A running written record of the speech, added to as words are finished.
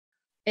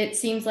it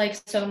seems like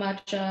so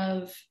much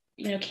of,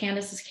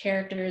 Candace's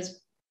character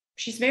is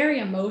she's very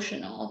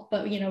emotional,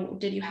 but,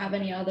 did you have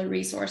any other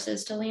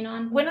resources to lean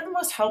on? One of the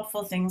most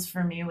helpful things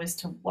for me was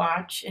to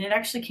watch, and it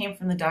actually came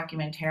from the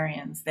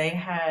documentarians. They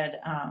had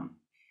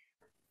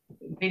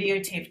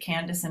videotaped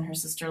Candace and her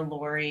sister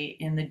Lori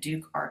in the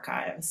Duke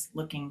archives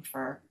looking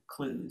for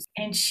clues.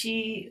 And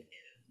she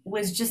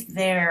was just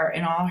there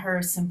in all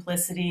her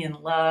simplicity and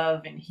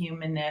love and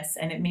humanness.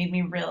 And it made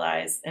me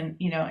realize, and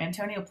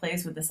Antonio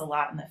plays with this a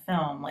lot in the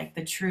film, like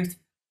the truth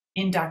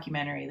in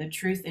documentary, the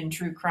truth in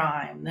true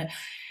crime,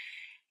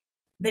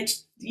 the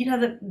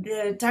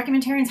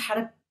documentarians had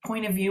a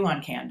point of view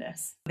on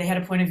Candace. They had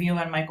a point of view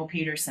on Michael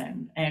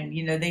Peterson, and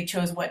they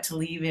chose what to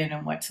leave in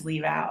and what to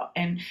leave out.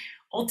 And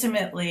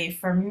ultimately,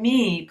 for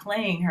me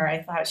playing her,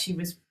 I thought she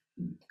was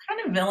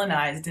kind of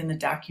villainized in the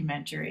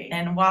documentary.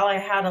 And while I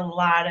had a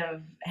lot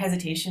of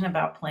hesitation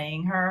about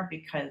playing her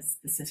because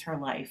this is her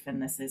life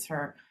and this is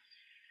her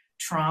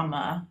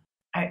trauma,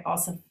 I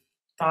also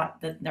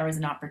thought that there was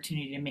an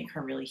opportunity to make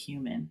her really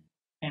human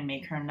and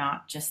make her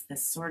not just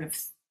this sort of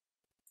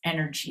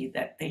energy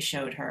that they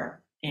showed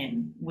her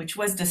in, which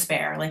was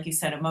despair, like you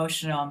said,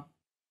 emotional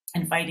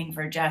and fighting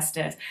for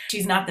justice.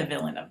 She's not the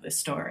villain of this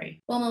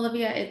story. Well,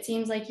 Olivia, it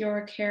seems like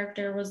your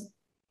character was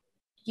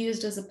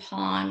used as a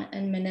pawn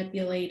and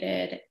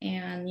manipulated.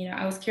 And,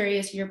 I was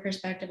curious your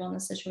perspective on the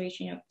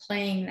situation,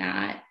 playing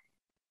that.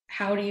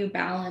 How do you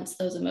balance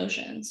those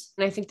emotions?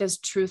 And I think there's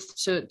truth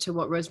to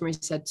what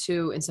Rosemarie said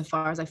too,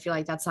 insofar as I feel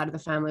like that side of the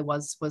family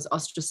was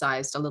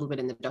ostracized a little bit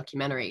in the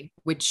documentary,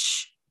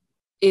 which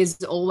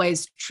is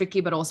always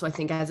tricky, but also I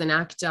think as an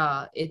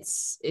actor,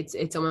 it's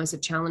almost a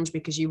challenge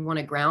because you want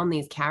to ground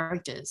these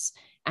characters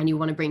and you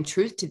want to bring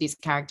truth to these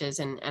characters.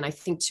 And I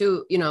think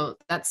too,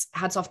 that's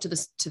hats off to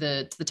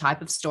the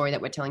type of story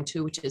that we're telling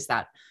too, which is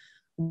that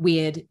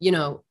weird,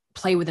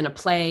 play within a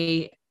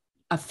play,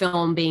 a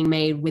film being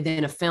made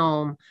within a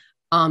film,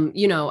 and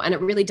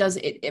it really does,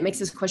 it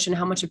makes us question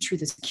how much of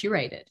truth is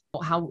curated,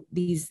 how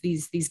these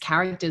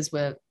characters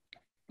were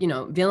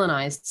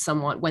villainized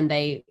somewhat when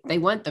they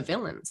weren't the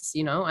villains,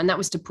 and that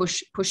was to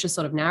push a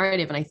sort of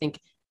narrative. And I think,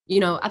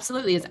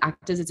 absolutely as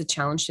actors, it's a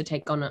challenge to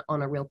take on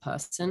a real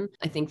person.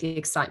 I think the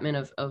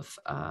excitement of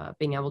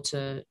being able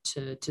to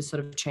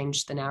sort of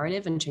change the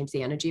narrative and change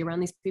the energy around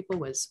these people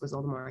was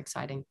all the more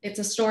exciting. It's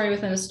a story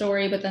within a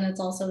story, but then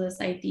it's also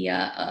this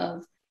idea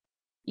of,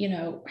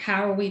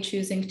 how are we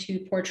choosing to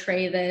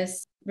portray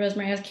this?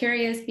 Rosemarie, I was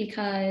curious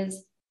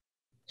because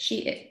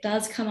it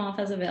does come off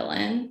as a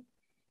villain.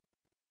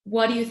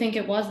 What do you think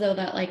it was, though,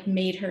 that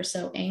made her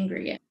so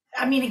angry?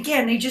 I mean,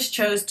 again, they just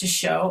chose to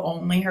show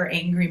only her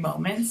angry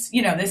moments.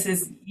 This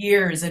is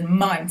years and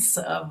months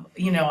of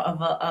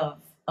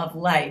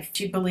life.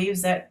 She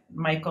believes that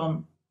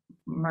Michael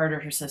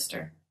murdered her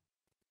sister.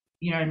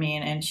 You know what I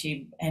mean? And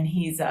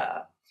he's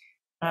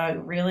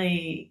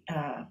really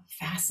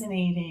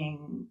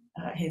fascinating.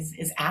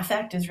 His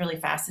affect is really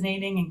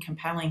fascinating and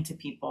compelling to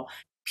people.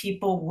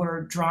 People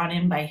were drawn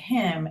in by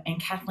him,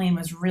 and Kathleen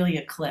was really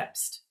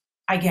eclipsed.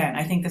 Again,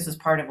 I think this was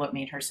part of what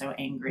made her so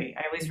angry.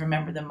 I always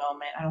remember the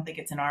moment, I don't think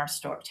it's in our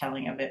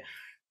storytelling of it,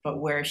 but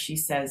where she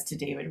says to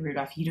David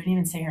Rudolph, you don't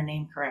even say her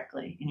name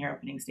correctly in your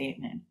opening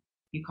statement.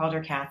 You called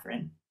her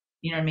Catherine,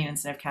 you know what I mean,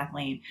 instead of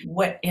Kathleen.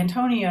 What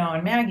Antonio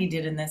and Maggie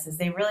did in this is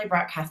they really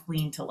brought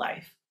Kathleen to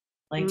life.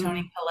 Like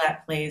Toni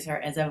Collette plays her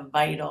as a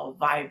vital,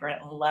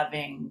 vibrant,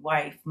 loving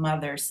wife,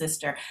 mother,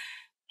 sister.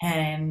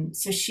 And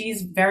so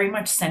she's very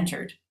much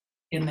centered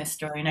in this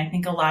story. And I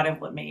think a lot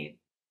of what made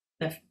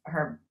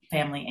her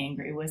family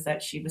angry was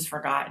that she was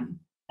forgotten,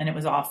 and it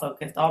was all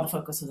the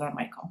focus was on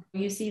Michael.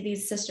 You see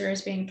these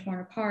sisters being torn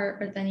apart,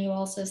 but then you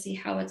also see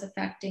how it's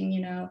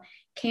affecting,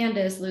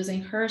 Candace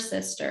losing her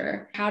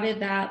sister. How did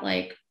that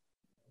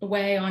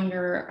weigh on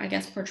your, I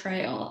guess,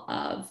 portrayal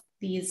of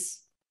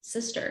these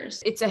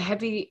sisters? It's a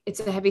heavy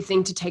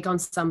thing to take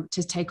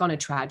on a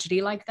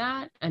tragedy like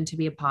that and to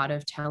be a part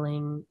of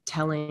telling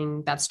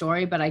that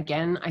story. But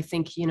again, I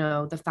think,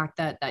 the fact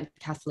that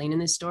Kathleen in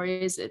this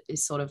story is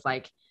sort of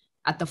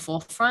at the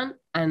forefront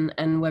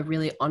and we're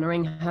really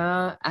honoring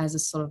her as a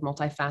sort of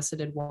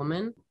multifaceted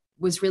woman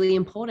was really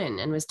important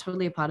and was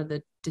totally a part of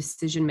the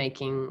decision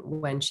making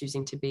when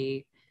choosing to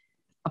be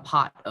a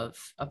part of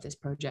this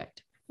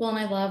project. Well, and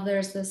I love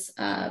there's this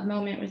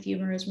moment with you,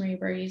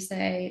 Rosemarie, where you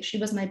say she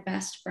was my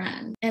best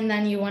friend, and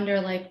then you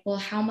wonder well,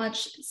 how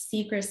much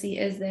secrecy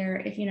is there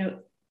if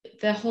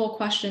the whole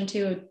question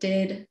too,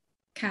 did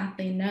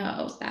Kathleen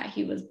know that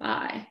he was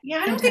bi? Yeah,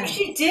 I don't think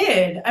she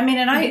did. I mean,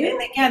 I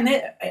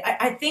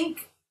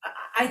think,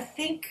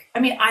 I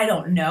mean, I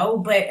don't know,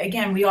 but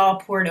again, we all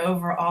poured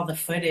over all the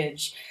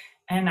footage,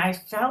 and I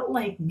felt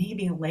like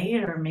maybe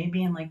later,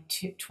 maybe in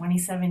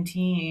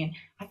 2017,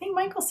 I think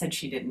Michael said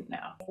she didn't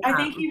know. I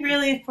think he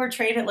really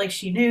portrayed it like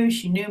she knew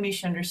me,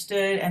 she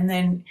understood, and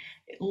then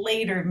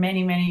later,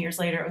 many, many years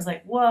later, it was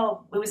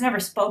well, it was never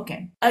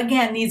spoken.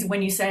 Again,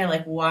 when you say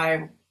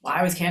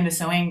why was Candace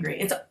so angry?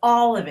 It's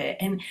all of it.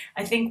 And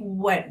I think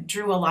what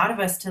drew a lot of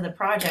us to the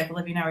project,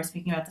 Olivia and I were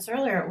speaking about this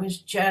earlier, was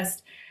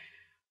just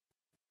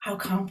how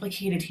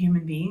complicated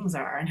human beings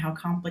are and how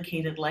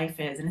complicated life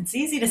is. And it's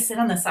easy to sit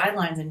on the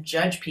sidelines and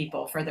judge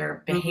people for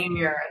their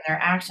behavior and their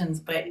actions,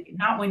 but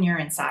not when you're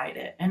inside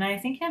it. And I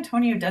think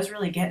Antonio does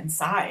really get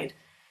inside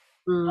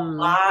a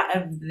lot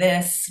of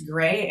this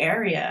gray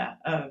area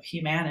of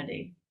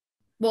humanity.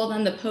 Well,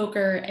 then the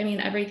poker, I mean,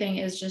 everything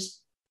is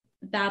just,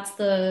 that's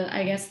the,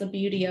 I guess, the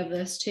beauty of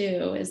this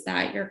too, is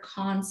that you're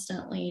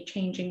constantly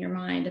changing your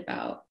mind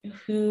about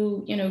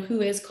who, you know,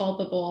 who is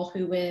culpable,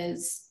 who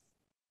is,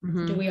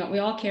 do we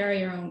all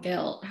carry our own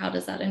guilt? How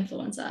does that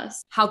influence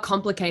us? How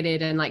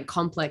complicated and like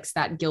complex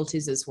that guilt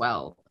is as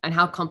well, and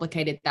how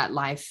complicated that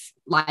life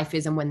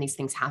is, and when these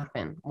things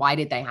happen, why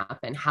did they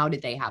happen, how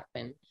did they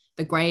happen,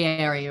 the gray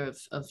area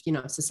of you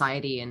know,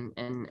 society and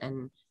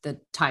the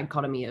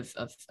dichotomy of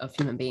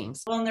human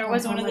beings. Well, and there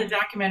was one of the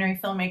documentary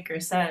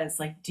filmmakers says,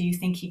 like, do you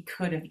think he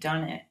could have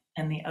done it?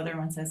 And the other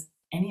one says,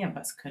 any of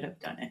us could have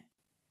done it.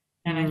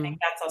 And I think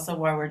that's also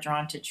why we're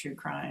drawn to true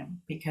crime,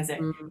 because it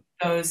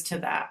goes to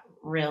that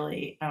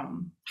really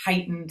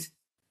heightened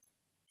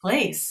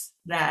place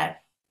that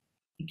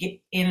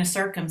in a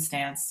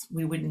circumstance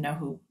we wouldn't know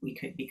who we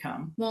could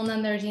become. Well, and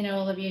then there's, you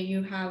know, Olivia,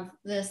 you have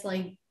this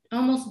like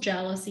almost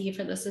jealousy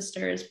for the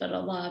sisters, but a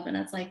love. And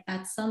it's like,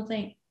 that's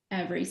something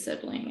every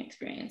sibling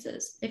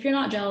experiences. If you're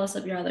not jealous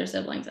of your other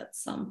siblings at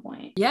some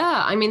point.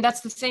 Yeah, I mean,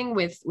 that's the thing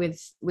with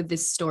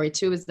this story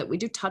too, is that we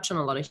do touch on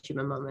a lot of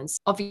human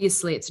moments.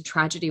 Obviously it's a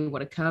tragedy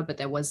what occurred, but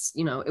there was,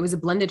 you know, it was a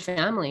blended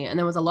family and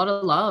there was a lot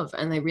of love,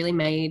 and they really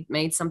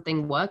made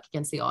something work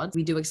against the odds.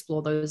 We do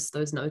explore those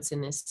notes in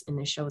this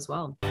show as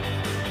well.